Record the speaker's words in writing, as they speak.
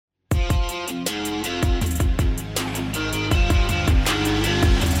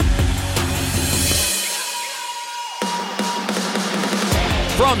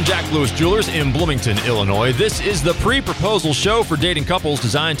From Jack Lewis Jewelers in Bloomington, Illinois, this is the pre-proposal show for dating couples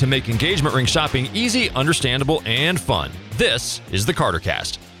designed to make engagement ring shopping easy, understandable, and fun. This is the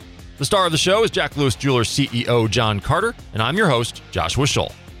CarterCast. The star of the show is Jack Lewis Jewelers CEO John Carter, and I'm your host, Joshua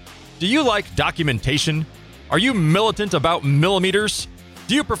Schull. Do you like documentation? Are you militant about millimeters?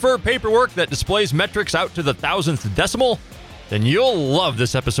 Do you prefer paperwork that displays metrics out to the thousandth decimal? Then you'll love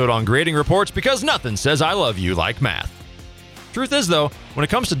this episode on grading reports because nothing says I love you like math. Truth is, though, when it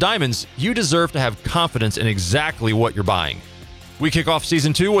comes to diamonds, you deserve to have confidence in exactly what you're buying. We kick off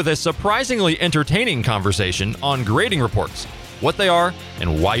Season 2 with a surprisingly entertaining conversation on grading reports, what they are,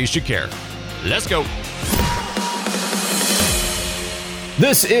 and why you should care. Let's go.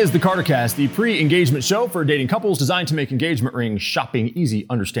 This is the CarterCast, the pre-engagement show for dating couples designed to make engagement ring shopping easy,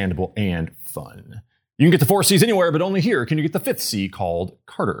 understandable, and fun. You can get the 4 C's anywhere, but only here can you get the 5th C called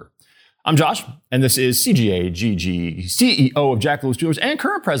Carter. I'm Josh, and this is CGA GG, CEO of Jack Lewis Jewelers and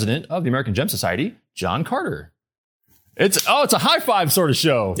current president of the American Gem Society, John Carter. It's a high five sort of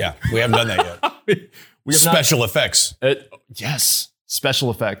show. Yeah, we haven't done that yet. Special effects. Yes, special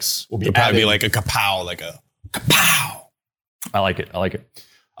effects will be It'll probably be like a kapow, like a kapow. I like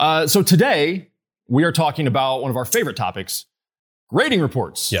it. So today, we are talking about one of our favorite topics, grading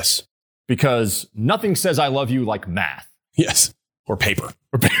reports. Yes. Because nothing says I love you like math. Yes. Or paper.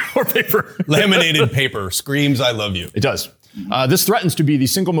 Or paper. Laminated paper screams I love you. It does. This threatens to be the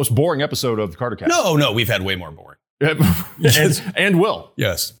single most boring episode of the CarterCast. No, we've had way more boring. and will.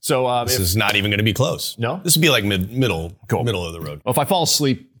 Yes. So this is not even going to be close. No? This would be like middle of the road. Well, if I fall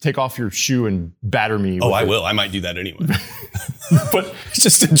asleep, take off your shoe and batter me. Oh, I will. I might do that anyway. But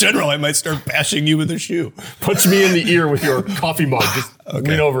just in general, I might start bashing you with a shoe. Punch me in the ear with your coffee mug. Just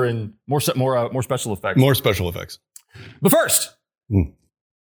lean over and more special effects. More special effects. But first,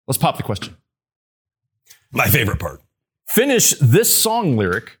 let's pop the question. My favorite part. Finish this song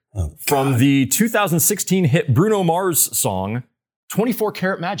lyric from the 2016 hit Bruno Mars song, 24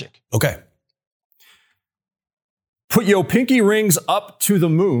 Karat Magic. Okay. Put your pinky rings up to the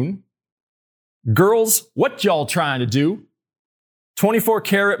moon. Girls, what y'all trying to do? 24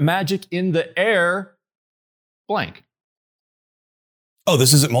 Karat Magic in the air. Blank. Oh,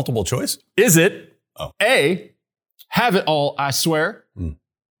 this isn't multiple choice? Is it A, have it all, I swear.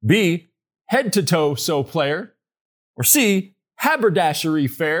 B, head to toe, so player. Or C, haberdashery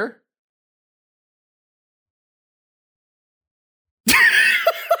fair.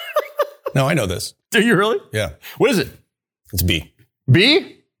 No, I know this. Do you really? Yeah. What is it? It's B.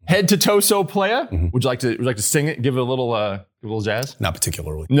 B, head to toe, so player. Mm-hmm. Would you like to sing it? Give it a little jazz? Not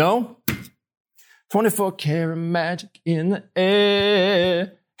particularly. No. 24 karat magic in the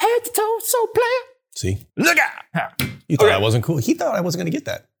air. Head to toe, so player. See? Look out! You thought I wasn't cool. He thought I wasn't going to get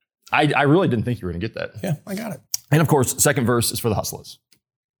that. I really didn't think you were going to get that. Yeah, I got it. And of course, second verse is for the hustlers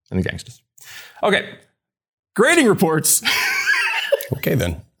and the gangsters. Okay. Grading reports. Okay,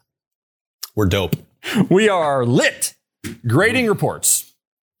 then. We're dope. We are lit. Grading reports.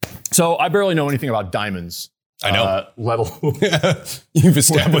 So I barely know anything about diamonds. I know. You've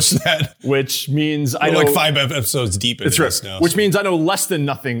established that. Which means I know. Like 5 episodes deep into this now. Which means I know less than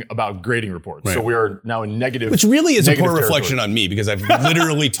nothing about grading reports. Right. So we are now in negative. Which really is a poor reflection on me because I've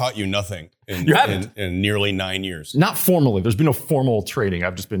literally taught you nothing in nearly 9 years. Not formally. There's been no formal training.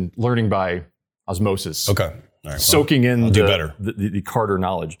 I've just been learning by osmosis. Okay. All right, soaking in the Carter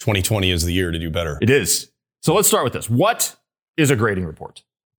knowledge. 2020 is the year to do better. It is. So let's start with this. What is a grading report?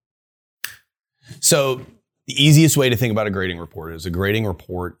 So the easiest way to think about a grading report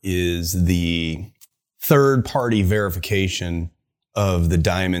is the third-party verification of the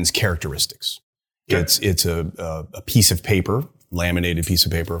diamond's characteristics. Okay. It's a piece of paper, laminated piece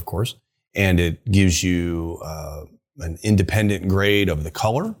of paper, of course, and it gives you an independent grade of the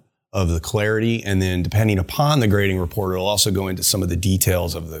color, of the clarity, and then depending upon the grading report, it'll also go into some of the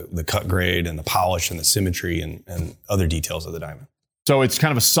details of the cut grade and the polish and the symmetry and other details of the diamond. So it's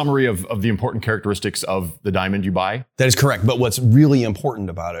kind of a summary of the important characteristics of the diamond you buy? That is correct. But what's really important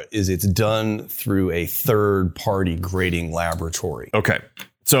about it is it's done through a third-party grading laboratory. Okay.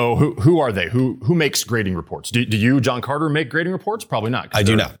 So who are they? Who makes grading reports? Do you, John Carter, make grading reports? Probably not. I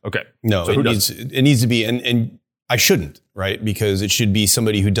do not. Okay. No, so it needs to be, and I shouldn't, right? Because it should be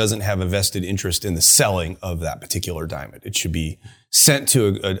somebody who doesn't have a vested interest in the selling of that particular diamond. It should be sent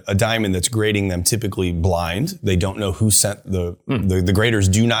to a diamond that's grading them typically blind. They don't know who sent the graders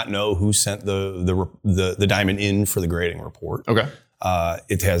do not know who sent the diamond in for the grading report. Okay.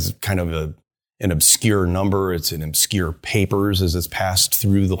 It has kind of an obscure number. It's in obscure papers as it's passed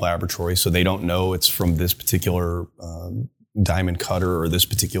through the laboratory. So they don't know it's from this particular diamond cutter or this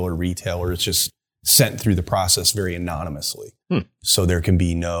particular retailer. It's just sent through the process very anonymously. So there can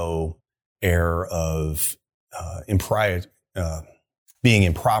be no air of being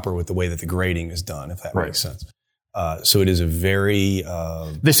improper with the way that the grading is done, if that makes sense. So it is a very...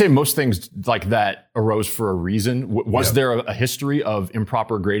 they say most things like that arose for a reason. Was there a history of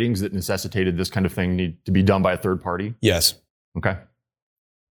improper gradings that necessitated this kind of thing need to be done by a third party? Yes. Okay.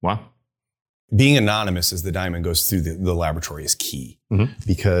 Wow. Being anonymous as the diamond goes through the laboratory is key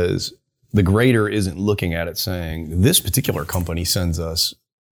because the grader isn't looking at it saying, this particular company sends us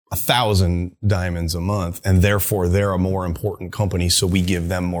 1,000 diamonds a month, and therefore they're a more important company, so we give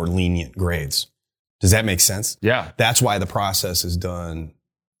them more lenient grades. Does that make sense? Yeah. That's why the process is done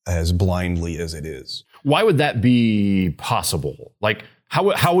as blindly as it is. Why would that be possible? Like,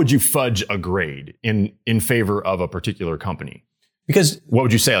 how would you fudge a grade in favor of a particular company? Because what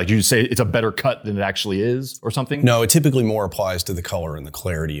would you say? Like, you say it's a better cut than it actually is or something? No, it typically more applies to the color and the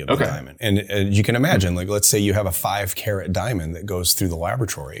clarity of the diamond. And you can imagine, like, let's say you have a 5-carat diamond that goes through the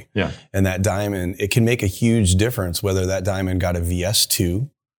laboratory. Yeah. And that diamond, it can make a huge difference whether that diamond got a VS2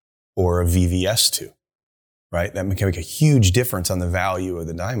 or a VVS2, right? That can make a huge difference on the value of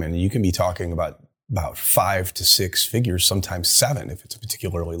the diamond. And you can be talking about 5 to 6 figures, sometimes 7 if it's a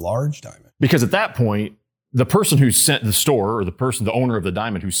particularly large diamond. Because at that point, the person who sent the store or the owner of the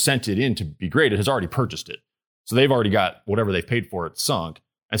diamond who sent it in to be graded has already purchased it. So they've already got whatever they've paid for it sunk.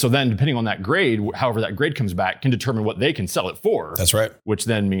 And so then depending on that grade, however that grade comes back can determine what they can sell it for. That's right. Which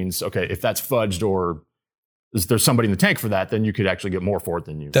then means, okay, if that's fudged or there's somebody in the tank for that, then you could actually get more for it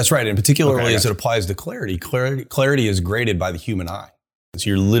than you. That's right. And particularly as it applies to clarity, clarity is graded by the human eye. So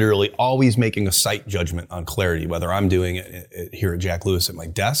you're literally always making a sight judgment on clarity, whether I'm doing it here at Jack Lewis at my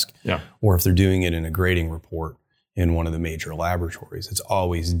desk, or if they're doing it in a grading report in one of the major laboratories. It's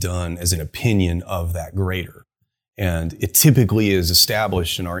always done as an opinion of that grader. And it typically is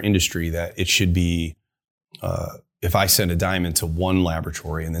established in our industry that it should be, if I send a diamond to one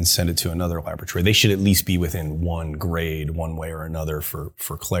laboratory and then send it to another laboratory, they should at least be within one grade, one way or another for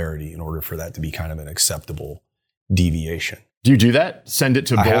clarity in order for that to be kind of an acceptable deviation. Do you do that? Send it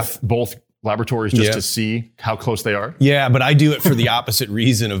to both laboratories just to see how close they are? Yeah, but I do it for the opposite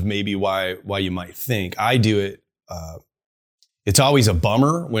reason of maybe why you might think. I do it, it's always a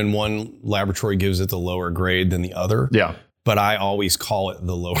bummer when one laboratory gives it the lower grade than the other. Yeah. But I always call it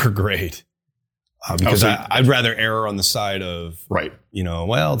the lower grade because I'd rather err on the side of,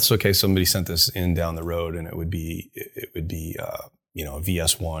 well, it's okay. Somebody sent this in down the road and it would be a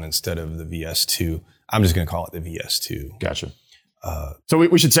VS1 instead of the VS2. I'm just going to call it the VS2. Gotcha. So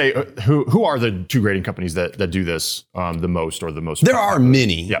we should say who are the 2 grading companies that do this the most or the most? There are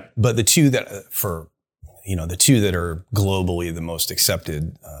many, but the 2 that the 2 that are globally the most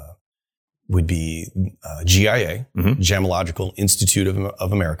accepted would be GIA, Gemological Institute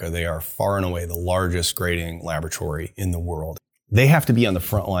of America. They are far and away the largest grading laboratory in the world. They have to be on the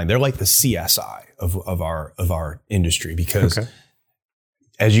front line. They're like the CSI of our industry because.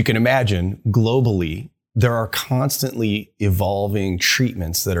 As you can imagine, globally, there are constantly evolving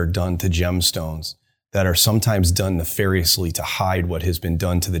treatments that are done to gemstones that are sometimes done nefariously to hide what has been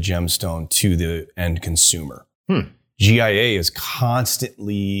done to the gemstone to the end consumer. GIA is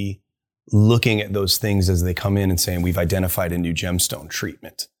constantly looking at those things as they come in and saying, we've identified a new gemstone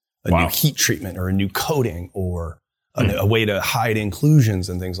treatment, a new heat treatment, or a new coating, or a way to hide inclusions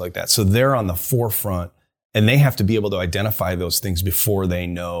and things like that. So they're on the forefront. And they have to be able to identify those things before they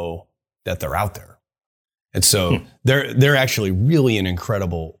know that they're out there. And so they're actually really an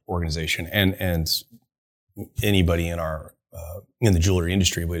incredible organization. And anybody in the jewelry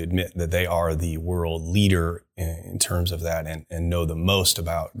industry would admit that they are the world leader in terms of that and know the most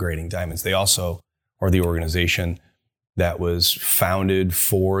about grading diamonds. They also are the organization that was founded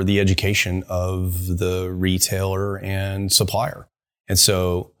for the education of the retailer and supplier. And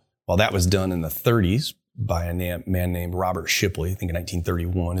so while that was done in the 30s, by a man named Robert Shipley, I think in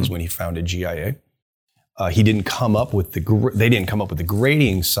 1931 is when he founded GIA. He didn't come up with they didn't come up with the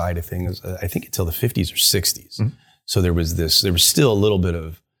grading side of things, I think until the 50s or 60s. So there was still a little bit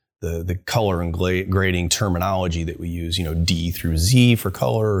of the color and grading terminology that we use, D through Z for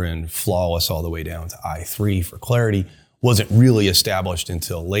color and flawless all the way down to I3 for clarity. Wasn't really established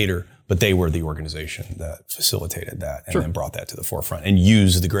until later, but they were the organization that facilitated that and then brought that to the forefront and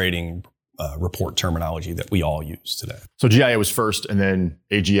used the grading report terminology that we all use today. So GIA was first, and then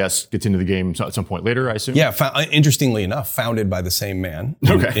AGS gets into the game at some point later, I assume? Yeah, interestingly enough, founded by the same man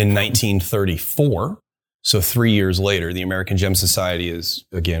in 1934. So 3 years later, the American Gem Society is,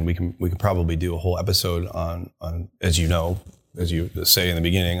 again, we could probably do a whole episode on as you know, as you say in the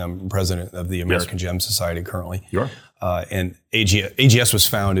beginning, I'm president of the American Gem Society currently. You are. And AGS was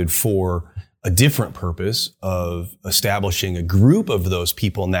founded for a different purpose of establishing a group of those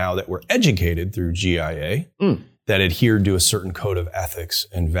people now that were educated through GIA that adhered to a certain code of ethics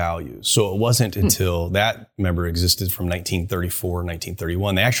and values. So it wasn't until that, remember, existed from 1934,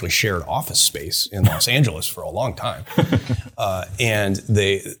 1931. They actually shared office space in Los Angeles for a long time. And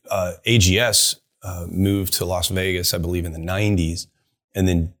AGS moved to Las Vegas, I believe, in the 90s, and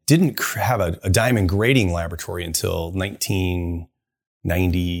then didn't have a diamond grading laboratory until late 90s,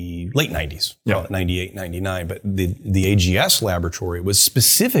 98, 99. But the AGS laboratory was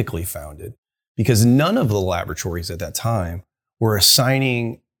specifically founded because none of the laboratories at that time were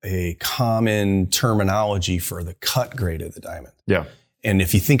assigning a common terminology for the cut grade of the diamond. Yeah. And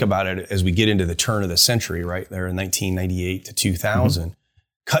if you think about it, as we get into the turn of the century, right there in 1998 to 2000,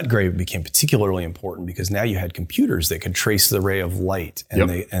 cut grade became particularly important because now you had computers that could trace the ray of light, and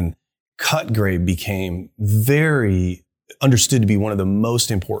and cut grade became very understood to be one of the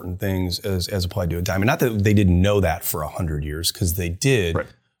most important things as applied to a diamond. Not that they didn't know that for 100 years, because they did,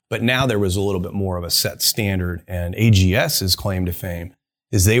 but now there was a little bit more of a set standard. And AGS's claim to fame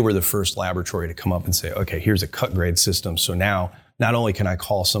is they were the first laboratory to come up and say, okay, here's a cut grade system. So now not only can I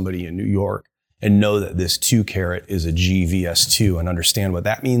call somebody in New York and know that this 2 carat is a GVS2 and understand what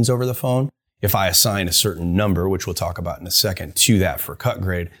that means over the phone, if I assign a certain number, which we'll talk about in a second, to that for cut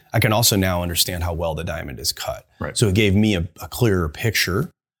grade, I can also now understand how well the diamond is cut. Right. So it gave me a clearer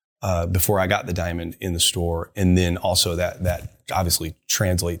picture before I got the diamond in the store. And then also that obviously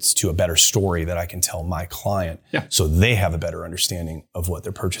translates to a better story that I can tell my client. Yeah. So they have a better understanding of what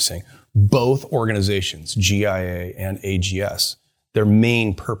they're purchasing. Both organizations, GIA and AGS, their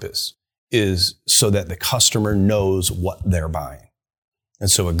main purpose is so that the customer knows what they're buying. And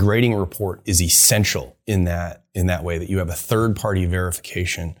so a grading report is essential in that way, that you have a third-party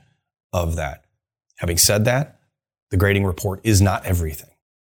verification of that. Having said that, the grading report is not everything.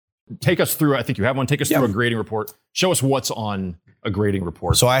 Take us through, I think you have one, take us through a grading report. Show us what's on a grading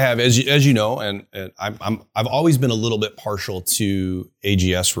report. So I have, as you know, and I've always been a little bit partial to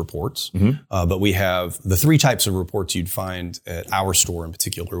AGS reports, but we have the 3 types of reports you'd find at our store in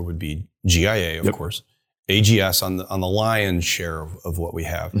particular would be GIA, of course, AGS on the lion's share of what we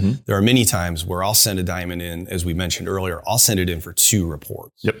have. There are many times where I'll send a diamond in, as we mentioned earlier, I'll send it in for 2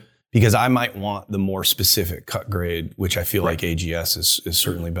 reports. Because I might want the more specific cut grade, which I feel like AGS is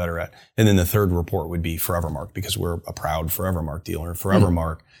certainly better at. And then the third report would be Forevermark, because we're a proud Forevermark dealer.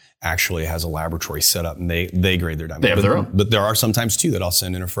 Forevermark actually has a laboratory set up, and they grade their diamonds. They have their own. But there are sometimes too that I'll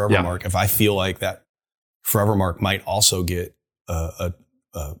send in a Forevermark. If I feel like that Forevermark might also get a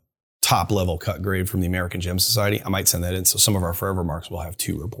top level cut grade from the American Gem Society, I might send that in. So some of our Forevermarks will have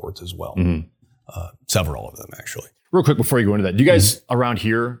 2 reports as well. Several of them, actually. Real quick before you go into that, do you guys around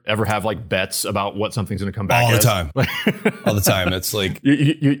here ever have like bets about what something's going to come back all as? the time? All the time. It's like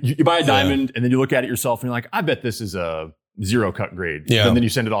you buy a diamond and then you look at it yourself and you're like, I bet this is a 0 cut grade. Yeah. And then you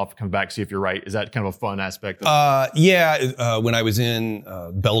send it off, come back, see if you're right. Is that kind of a fun aspect? When I was in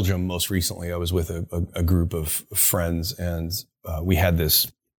Belgium most recently, I was with a group of friends, and we had this.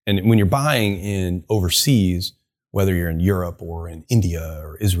 And when you're buying in overseas, whether you're in Europe or in India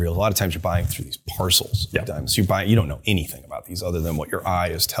or Israel, a lot of times you're buying through these parcels of diamonds. So you don't know anything about these other than what your eye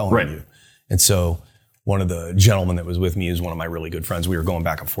is telling you. And so one of the gentlemen that was with me is one of my really good friends. We were going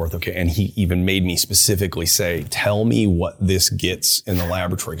back and forth, and he even made me specifically say, tell me what this gets in the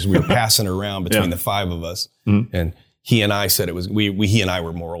laboratory, because we were passing around between the 5 of us. And he and I said it was, he and I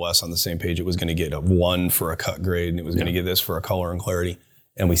were more or less on the same page. It was going to get a 1 for a cut grade, and it was going to get this for a color and clarity.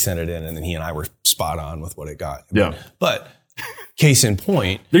 And we sent it in, and then he and I were spot on with what it got. But case in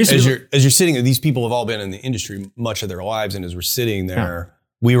point, as you're sitting there, these people have all been in the industry much of their lives, and as we're sitting there,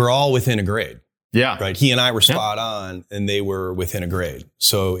 we were all within a grade. Right. He and I were spot on, and they were within a grade.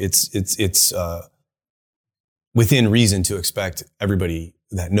 So it's within reason to expect everybody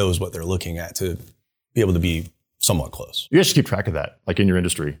that knows what they're looking at to be able to be somewhat close. You guys should keep track of that, like in your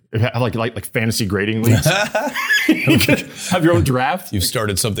industry. Have like fantasy grading leagues. Have your own draft. You've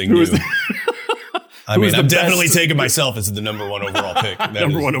started something new. I mean, I'm definitely taking myself as the number 1 overall pick.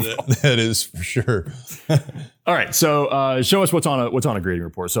 That is for sure. All right, so show us what's on a grading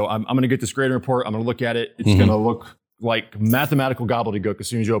report. So I'm going to get this grading report. I'm going to look at it. It's going to look like mathematical gobbledygook as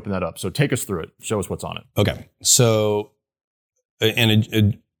soon as you open that up. So take us through it. Show us what's on it. Okay, so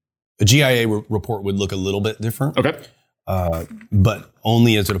and a GIA report would look a little bit different. Okay. But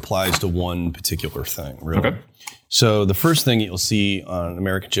only as it applies to one particular thing, really. Okay. So the first thing you'll see on an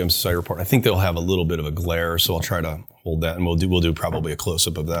American Gem Society report, I think they'll have a little bit of a glare, so I'll try to hold that, and we'll do probably a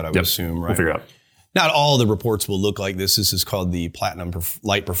close-up of that, I would assume, right? We'll figure it out. Not all the reports will look like this. This is called the Platinum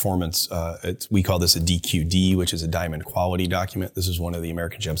Light Performance. We call this a DQD, which is a diamond quality document. This is one of the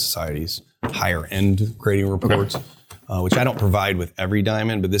American Gem Society's higher end grading reports, which I don't provide with every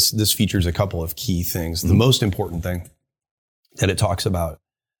diamond, but this features a couple of key things. The most important thing that it talks about,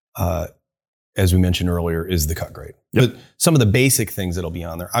 as we mentioned earlier, is the cut grade. But some of the basic things that'll be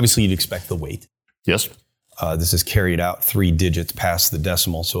on there, obviously you'd expect the weight. Yes. This is carried out 3 digits past the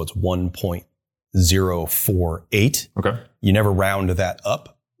decimal, so it's 1.048. Okay. You never round that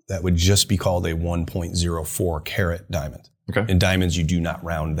up. That would just be called a 1.04 carat diamond. Okay. In diamonds, you do not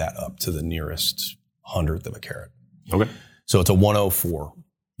round that up to the nearest hundredth of a carat. Okay. So it's a 104.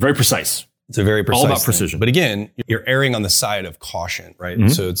 Very precise. It's a very precise all about thing. precision. But again, you're erring on the side of caution, right?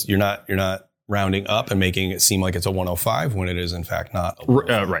 So you're not rounding up and making it seem like it's a 105 when it is in fact not.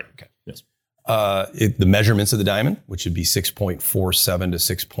 Right. Okay. Yes. The measurements of the diamond, which would be 6.47 to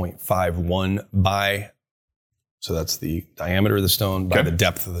 6.51 by, so that's the diameter of the stone, by the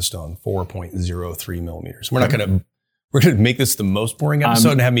depth of the stone, 4.03 millimeters. We're going to make this the most boring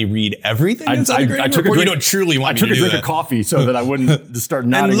episode and have me read everything that's on the grading report. You don't truly want me to do that. I took a drink of coffee so that I wouldn't just start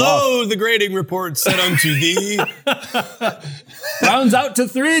nodding and off. lo, the grading report said unto thee. Rounds out to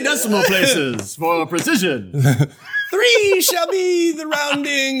 3 decimal places for precision. 3 shall be the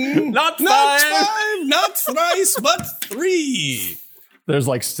rounding. Not 5. Not thrice, but 3. There's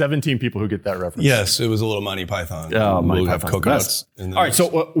like 17 people who get that reference. Yes, it was a little Monty Python. Oh, Monty we'll Python. have coconuts. All right,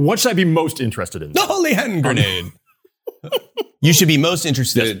 so what should I be most interested in? The Holy Hand Grenade. You should be most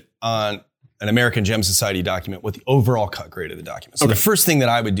interested on an American Gem Society document with the overall cut grade of the document. So the first thing that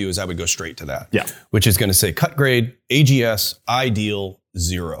I would do is I would go straight to that. Yeah. Which is going to say cut grade, AGS, ideal,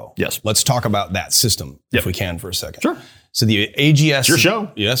 0. Yes. Let's talk about that system if we can for a second. Sure. So the AGS. It's your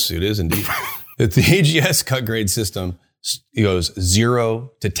show. Yes, it is indeed. The AGS cut grade system, it goes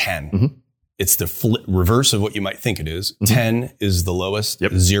 0 to 10. It's the reverse of what you might think it is. 10 is the lowest.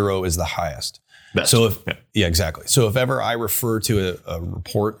 0 is the highest. Best. So exactly. So if ever I refer to a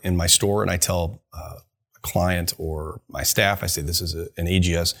report in my store and I tell a client or my staff, I say this is an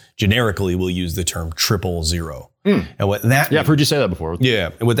AGS, generically we'll use the term 000. And what that I've heard you say that before.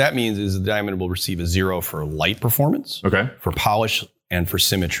 Yeah. And what that means is the diamond will receive a 0 for light performance, for polish, and for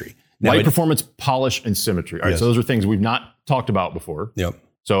symmetry. Now, light performance, polish, and symmetry. All right. So those are things we've not talked about before. Yep.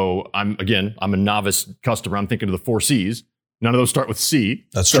 So I'm a novice customer. I'm thinking of the 4 C's. None of those start with C.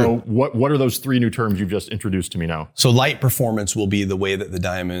 That's true. So what are those 3 new terms you've just introduced to me now? So light performance will be the way that the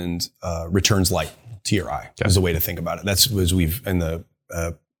diamond returns light to your eye. Is the way to think about it. That's as we've in the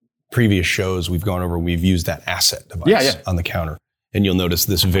previous shows we've gone over. We've used that asset device on the counter, and you'll notice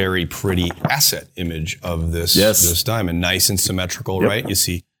this very pretty asset image of this diamond, nice and symmetrical, right? You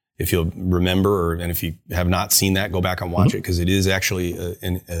see, if you'll remember, and if you have not seen that, go back and watch it because it is actually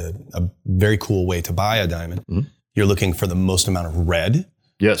a very cool way to buy a diamond. You're looking for the most amount of red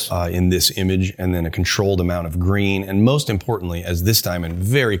in this image and then a controlled amount of green. And most importantly, as this diamond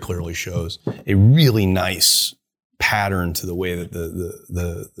very clearly shows, a really nice pattern to the way that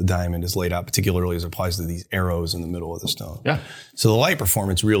the diamond is laid out, particularly as it applies to these arrows in the middle of the stone. Yeah. So the light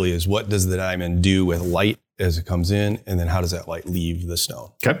performance really is what does the diamond do with light as it comes in, and then how does that light leave the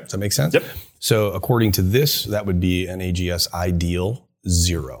stone? Okay. Does that make sense? Yep. So according to this, that would be an AGS ideal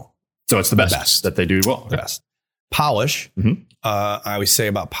 0. So it's the best that they do well. The best. Polish. I always say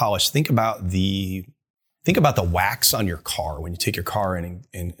about polish, think about the wax on your car when you take your car in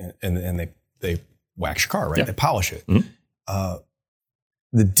and they wax your car, right? They polish it.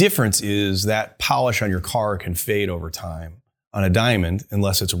 The difference is that polish on your car can fade over time. On a diamond,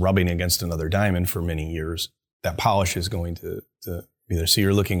 unless it's rubbing against another diamond for many years, that polish is going to be there. So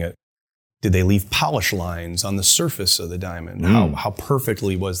you're looking at, did they leave polish lines on the surface of the diamond? How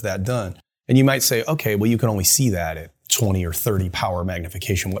perfectly was that done? And you might say, okay, well, you can only see that at 20 or 30 power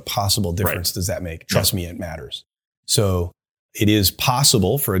magnification. What possible difference does that make? Trust me, it matters. So it is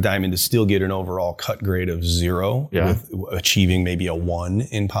possible for a diamond to still get an overall cut grade of 0 with achieving maybe a 1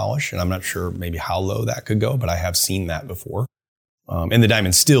 in polish. And I'm not sure maybe how low that could go, but I have seen that before. And the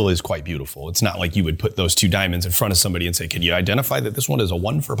diamond still is quite beautiful. It's not like you would put those 2 diamonds in front of somebody and say, can you identify that this one is a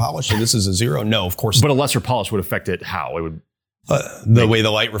 1 for polish and this is a 0? No, of course not. But a lesser polish would affect it how? It would the way the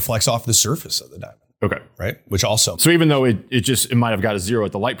light reflects off the surface of the diamond. Okay. Right? Which also. So even though it might have got a 0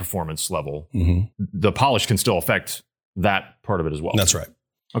 at the light performance level, the polish can still affect that part of it as well. That's right.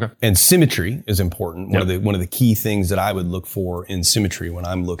 Okay. And symmetry is important. One of the key things that I would look for in symmetry when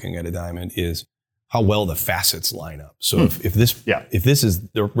I'm looking at a diamond is how well the facets line up. So if this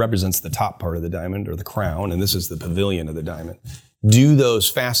represents the top part of the diamond or the crown, and this is the pavilion of the diamond, do those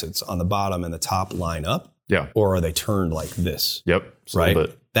facets on the bottom and the top line up? Yeah. Or are they turned like this? Yep. Right.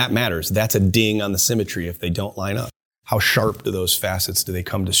 that matters. That's a ding on the symmetry if they don't line up. How sharp do those facets, do they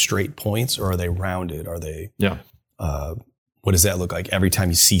come to straight points or are they rounded? Are they, what does that look like every time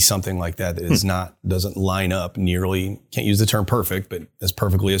you see something like that that is doesn't line up nearly, can't use the term perfect, but as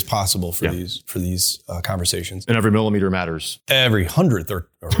perfectly as possible for these conversations. And every millimeter matters. Every hundredth or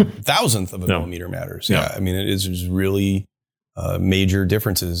thousandth of a millimeter matters. Yeah. I mean, it is just really major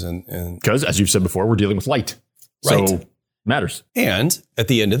differences. And because as you've said before, we're dealing with light. Right. So it matters. And at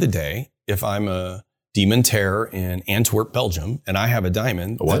the end of the day, if I'm a Demon Terror in Antwerp, Belgium, and I have a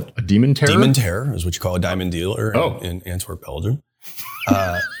diamond. A what? A Demon Terror? Demon Terror is what you call a diamond dealer in Antwerp, Belgium.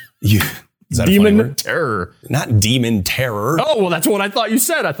 Is that Demon Terror. Not Demon Terror. Oh, well, that's what I thought you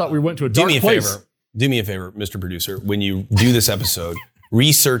said. I thought we went to a dark place. Do me a favor, Mr. Producer. When you do this episode,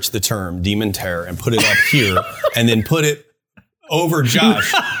 research the term Demon Terror and put it up here, and then put it over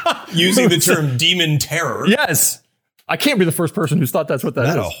Josh using the term Demon Terror. Yes. I can't be the first person who's thought that's what that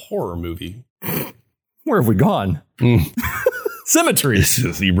is. Not a horror movie. Where have we gone? Symmetry. This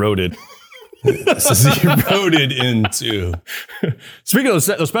is eroded. This is eroded into. Speaking of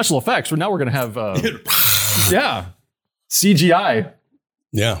those special effects, now we're going to have, CGI.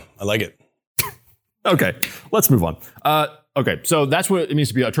 Yeah, I like it. Okay, let's move on. Okay, so that's what it means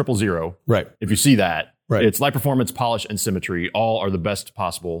to be a 000. Right. If you see that, right. It's light, performance, polish, and symmetry. All are the best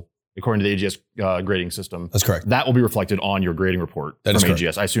possible according to the AGS grading system. That's correct. That will be reflected on your grading report from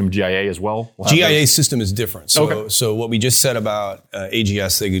AGS. I assume GIA as well? GIA system is different. So what we just said about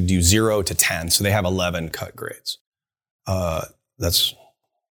AGS, they could do 0 to 10. So they have 11 cut grades. That's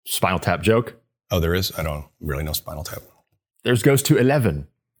Spinal Tap joke. Oh, there is? I don't really know Spinal Tap. Theirs goes to 11.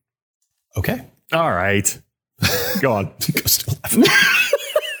 Okay. All right. Go on. Goes to 11.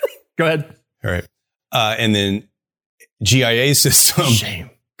 Go ahead. All right. And then GIA system.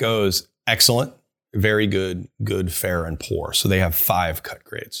 Shame. Goes excellent, very good, good, fair, and poor. So they have 5 cut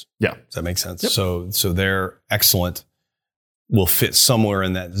grades. Yeah. Does that make sense? Yep. So their excellent will fit somewhere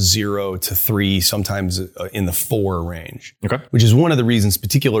in that 0 to 3, sometimes in the 4 range. Okay. Which is one of the reasons,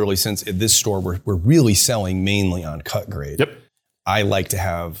 particularly since at this store, we're really selling mainly on cut grade. Yep. I like to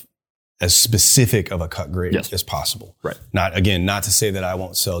have as specific of a cut grade as possible. Right. Not to say that I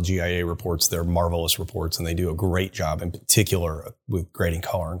won't sell GIA reports. They're marvelous reports and they do a great job, in particular with grading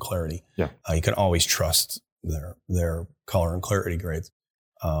color and clarity. Yeah. You can always trust their color and clarity grades.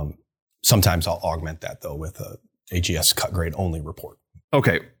 Sometimes I'll augment that though with a AGS cut grade only report.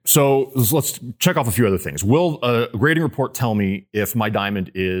 Okay, so let's check off a few other things. Will a grading report tell me if my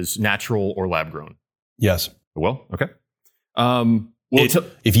diamond is natural or lab grown? Yes. It will? Okay.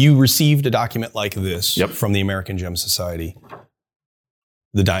 If you received a document like this from the American Gem Society,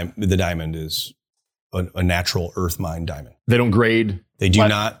 the diamond is a natural earth mine diamond. They don't grade. They do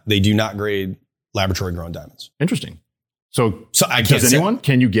not grade laboratory grown diamonds. Interesting. So I can't does anyone?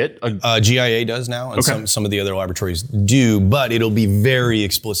 Can you get a GIA does now, and some of the other laboratories do, but it'll be very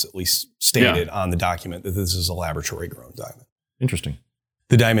explicitly stated on the document that this is a laboratory grown diamond. Interesting.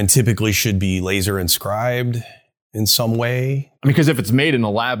 The diamond typically should be laser inscribed in some way. I mean, because if it's made in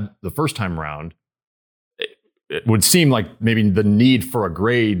a lab the first time around, it would seem like maybe the need for a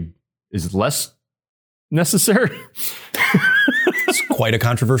grade is less necessary. It's quite a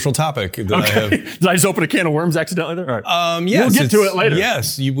controversial topic. Did I just open a can of worms accidentally there? All right. Yes, we'll get to it later.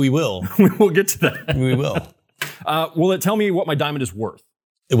 Yes, we will. We'll get to that. We will. Will it tell me what my diamond is worth?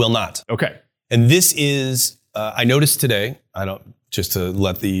 It will not. Okay. And this is, I noticed today, just to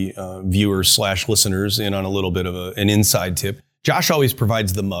let the viewers / listeners in on a little bit of an inside tip. Josh always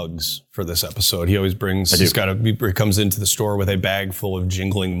provides the mugs for this episode. He always he comes into the store with a bag full of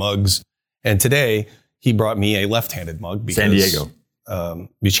jingling mugs. And today he brought me a left-handed mug because San Diego.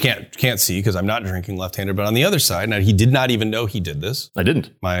 Which you can't see because I'm not drinking left-handed. But on the other side, now he did not even know he did this. I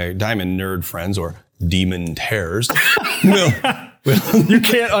didn't. My diamond nerd friends or demon terrors you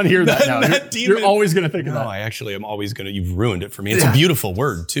can't unhear that now. You're always going to think of that. No, I actually am always going to. You've ruined it for me. It's a beautiful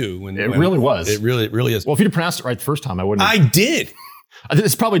word too. It really was. It really is. Well, if you'd pronounced it right the first time, I wouldn't. I did.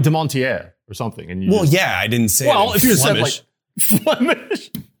 It's probably Demontier or something. And I didn't say. Well, if you said like Flemish.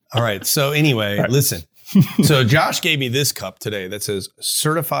 All right. So anyway, listen. So Josh gave me this cup today that says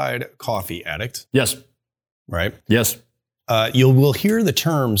Certified Coffee Addict. Yes. Right. Yes. We'll hear the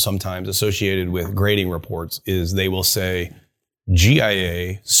term sometimes associated with grading reports is they will say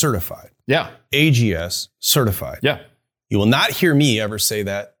GIA certified. Yeah. AGS certified. Yeah. You will not hear me ever say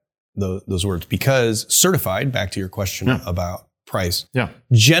those words because certified, back to your question about price. Yeah.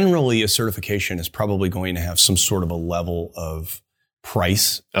 Generally, a certification is probably going to have some sort of a level of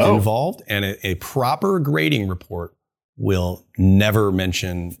price involved, and a proper grading report will never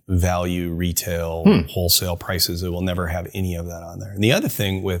mention value, retail, wholesale prices. It will never have any of that on there. And the other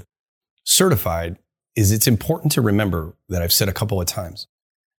thing with certified is it's important to remember that I've said a couple of times,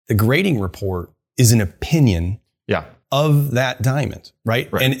 the grading report is an opinion of that diamond, right?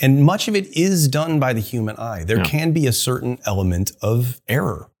 And much of it is done by the human eye. There can be a certain element of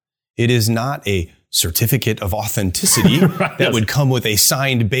error. It is not a certificate of authenticity that would come with a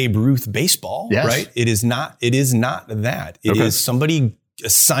signed Babe Ruth baseball, right? It is not that. It is somebody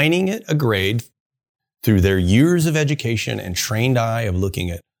assigning it a grade through their years of education and trained eye of looking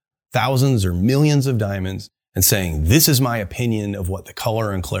at thousands or millions of diamonds and saying, this is my opinion of what the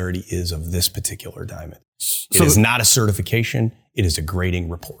color and clarity is of this particular diamond. It is not a certification. It is a grading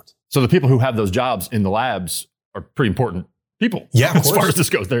report. So the people who have those jobs in the labs are pretty important people. Yeah, of as course. far as this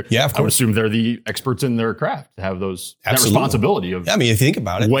goes. Of course. I would assume they're the experts in their craft to have that responsibility of I mean, you think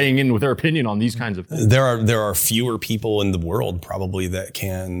about it, weighing in with their opinion on these kinds of things. There are fewer people in the world probably that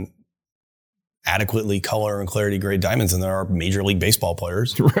can adequately color and clarity grade diamonds than there are Major League Baseball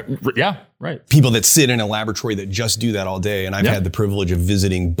players. Yeah, right. People that sit in a laboratory that just do that all day. And I've had the privilege of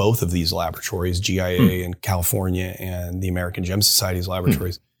visiting both of these laboratories, GIA in California and the American Gem Society's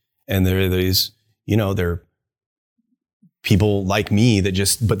laboratories. And there are these, they're people like me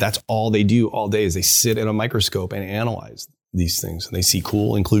but that's all they do all day is they sit at a microscope and analyze these things. And they see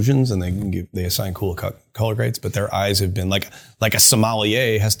cool inclusions and they assign cool color grades, but their eyes have been like a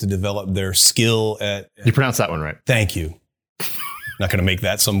sommelier has to develop their skill at. You pronounced that one right. Thank you. Not going to make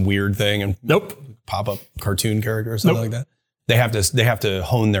that some weird thing and pop up cartoon character or something like that. They have to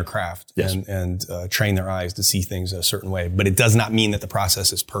hone their craft and train their eyes to see things a certain way, but it does not mean that the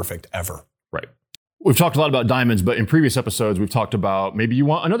process is perfect ever. Right. We've talked a lot about diamonds, but in previous episodes, we've talked about maybe you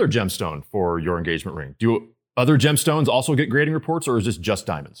want another gemstone for your engagement ring. Do other gemstones also get grading reports, or is this just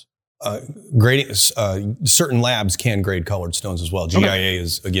diamonds? Grading, certain labs can grade colored stones as well. GIA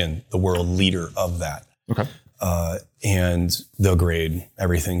is, again, the world leader of that. Okay. And they'll grade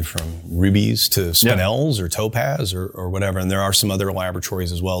everything from rubies to spinels or topaz or whatever. And there are some other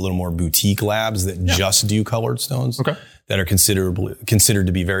laboratories as well, a little more boutique labs that just do colored stones that are considered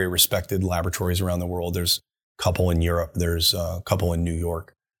to be very respected laboratories around the world. There's a couple in Europe. There's a couple in New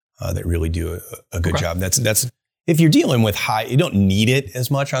York that really do a good job. That's if you're dealing with high, you don't need it as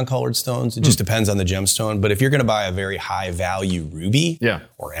much on colored stones. It just depends on the gemstone. But if you're going to buy a very high value ruby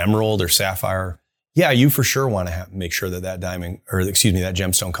or emerald or sapphire, you for sure want to make sure that diamond, or that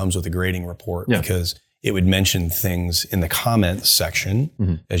gemstone comes with a grading report because it would mention things in the comments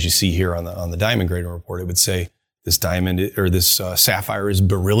section, as you see here on the diamond grading report. It would say this diamond or this sapphire is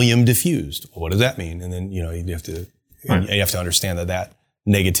beryllium diffused. Well, what does that mean? And then you have to understand that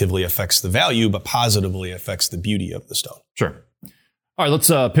negatively affects the value, but positively affects the beauty of the stone. Sure. All right, let's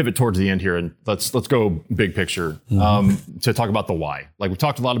pivot towards the end here, and let's go big picture to talk about the why. Like we've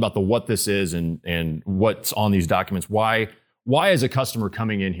talked a lot about the what this is and what's on these documents. Why as a customer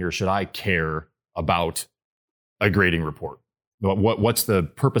coming in here should I care about a grading report? What's the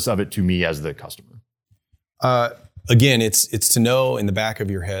purpose of it to me as the customer? Again, it's to know in the back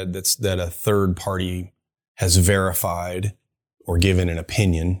of your head that a third party has verified or given an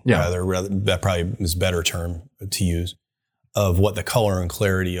opinion. Rather, that probably is a better term to use, of what the color and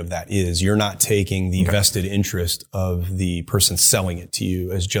clarity of that is. You're not taking the vested interest of the person selling it to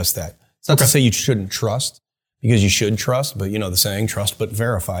you as just that. It's not to say you shouldn't trust, because you should trust, but the saying, trust but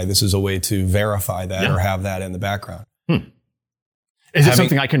verify. This is a way to verify that or have that in the background. Is it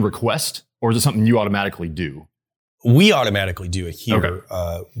something I can request, or is it something you automatically do? We automatically do it here.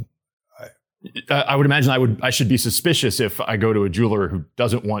 I would imagine I should be suspicious if I go to a jeweler who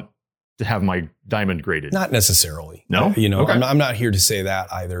doesn't want to have my diamond graded. Not necessarily. No? I'm not here to say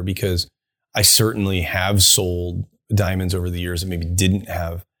that either, because I certainly have sold diamonds over the years that maybe didn't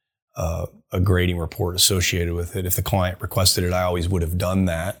have a grading report associated with it. If the client requested it, I always would have done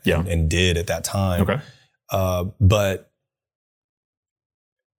that and did at that time. But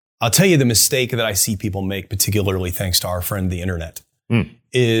I'll tell you the mistake that I see people make, particularly thanks to our friend, the internet,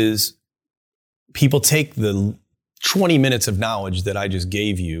 is people take the 20 minutes of knowledge that I just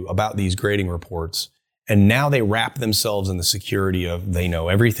gave you about these grading reports, and now they wrap themselves in the security of they know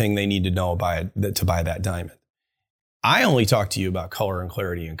everything they need to know to buy that diamond. I only talk to you about color and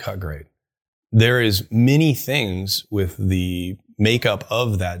clarity and cut grade. There is many things with the makeup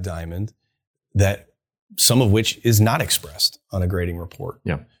of that diamond that some of which is not expressed on a grading report.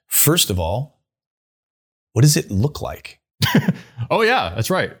 First of all, what does it look like? Oh yeah, that's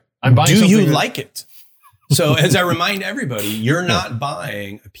right. I'm buying. Do you like it? So as I remind everybody, you're not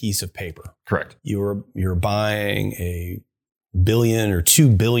buying a piece of paper. Correct. You're buying a billion or 2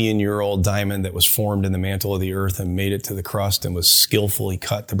 billion year old diamond that was formed in the mantle of the earth and made it to the crust and was skillfully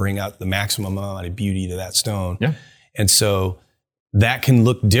cut to bring out the maximum amount of beauty to that stone. Yeah. And so that can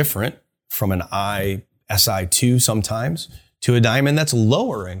look different from an Si2 sometimes to a diamond that's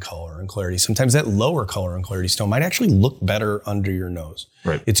lower in color and clarity. Sometimes that lower color and clarity stone might actually look better under your nose.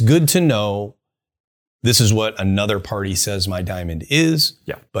 Right. It's good to know this is what another party says my diamond is,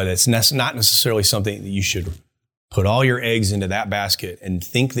 but it's not necessarily something that you should put all your eggs into that basket and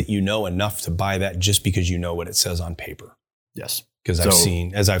think that you know enough to buy that just because you know what it says on paper. Yes. Because I've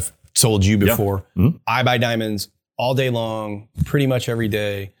seen, as I've told you before, I buy diamonds all day long, pretty much every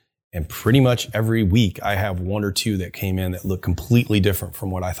day. And pretty much every week, I have one or two that came in that look completely different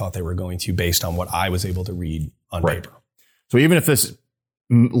from what I thought they were going to based on what I was able to read on paper. So even if this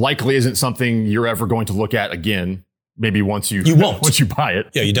likely isn't something you're ever going to look at again, maybe once you won't. Once you buy it.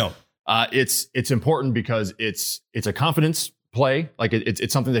 Yeah, you don't. It's important because it's a confidence play. Like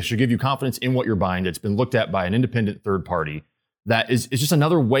it's something that should give you confidence in what you're buying. It's been looked at by an independent third party. That is just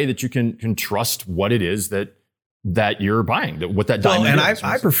another way that you can trust what it is that you're buying, what that diamond is.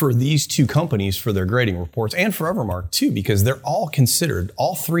 And I prefer these two companies for their grading reports and for Evermark too, because they're all considered,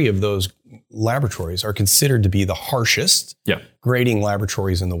 all three of those laboratories are considered to be the harshest grading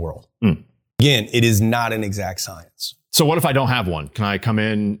laboratories in the world. Again, it is not an exact science. So what if I don't have one? Can I come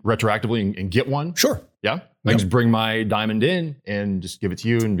in retroactively and get one? Sure. Yeah? I just bring my diamond in and just give it to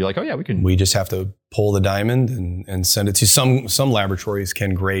you and be like, oh yeah, we can. We just have to pull the diamond and send it to some laboratories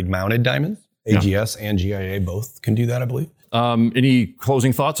can grade mounted diamonds. AGS and GIA both can do that, I believe. Any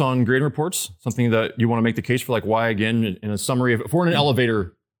closing thoughts on grading reports? Something that you want to make the case for, like why, again, in a summary, if we're in an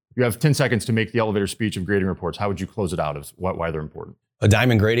elevator, you have 10 seconds to make the elevator speech of grading reports. How would you close it out of why they're important? A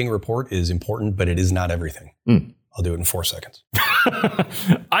diamond grading report is important, but it is not everything. I'll do it in 4 seconds.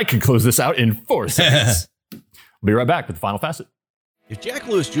 I could close this out in 4 seconds. We'll be right back with the final facet. If Jack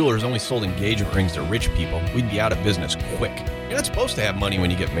Lewis Jewelers only sold engagement rings to rich people, we'd be out of business quick. You're not supposed to have money when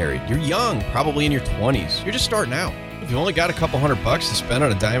you get married. You're young, probably in your 20s. You're just starting out. If you only got a couple $100 to spend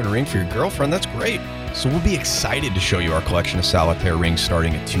on a diamond ring for your girlfriend, that's great. So we'll be excited to show you our collection of solitaire rings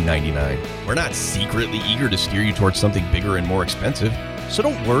starting at $299. We're not secretly eager to steer you towards something bigger and more expensive. So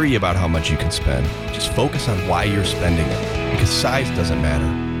don't worry about how much you can spend. Just focus on why you're spending it. Because size doesn't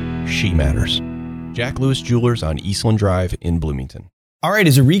matter. She matters. Jack Lewis Jewelers on Eastland Drive in Bloomington. All right,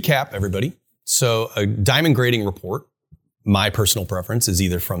 as a recap, everybody. So a diamond grading report, my personal preference is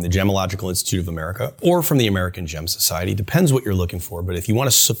either from the Gemological Institute of America or from the American Gem Society. Depends what you're looking for. But if you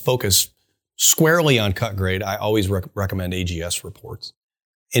want to focus squarely on cut grade, I always recommend AGS reports.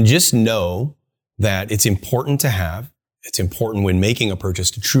 And just know that it's important to have. It's important when making a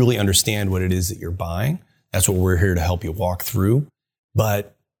purchase to truly understand what it is that you're buying. That's what we're here to help you walk through.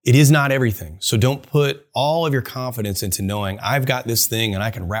 But it is not everything. So don't put all of your confidence into knowing I've got this thing and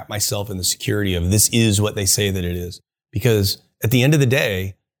I can wrap myself in the security of this is what they say that it is. Because at the end of the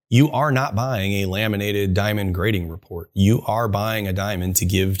day, you are not buying a laminated diamond grading report. You are buying a diamond to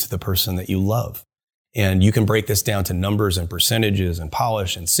give to the person that you love. And you can break this down to numbers and percentages and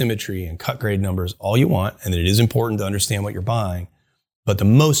polish and symmetry and cut grade numbers all you want. And it is important to understand what you're buying. But the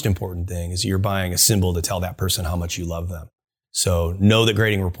most important thing is you're buying a symbol to tell that person how much you love them. So know that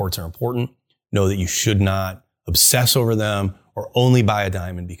grading reports are important. Know that you should not obsess over them or only buy a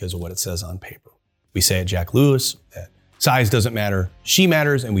diamond because of what it says on paper. We say at Jack Lewis that size doesn't matter, she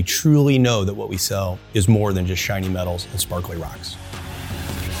matters, and we truly know that what we sell is more than just shiny metals and sparkly rocks.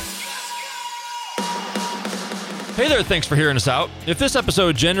 Hey there, thanks for hearing us out. If this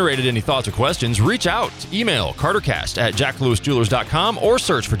episode generated any thoughts or questions, reach out. Email cartercast@jacklewisjewelers.com or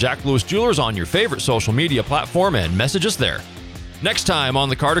search for Jack Lewis Jewelers on your favorite social media platform and message us there. Next time on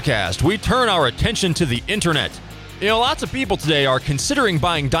the Cartercast, we turn our attention to the internet. You know, lots of people today are considering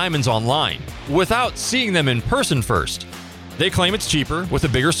buying diamonds online without seeing them in person first. They claim it's cheaper with a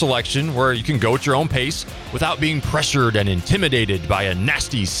bigger selection where you can go at your own pace without being pressured and intimidated by a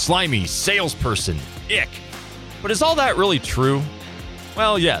nasty, slimy salesperson. Ick. But is all that really true?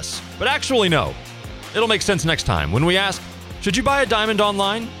 Well, yes, but actually no. It'll make sense next time when we ask, should you buy a diamond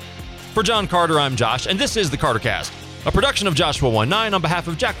online? For John Carter, I'm Josh, and this is the Cartercast, a production of Joshua19 on behalf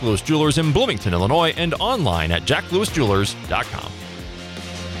of Jack Lewis Jewelers in Bloomington, Illinois, and online at jacklewisjewelers.com.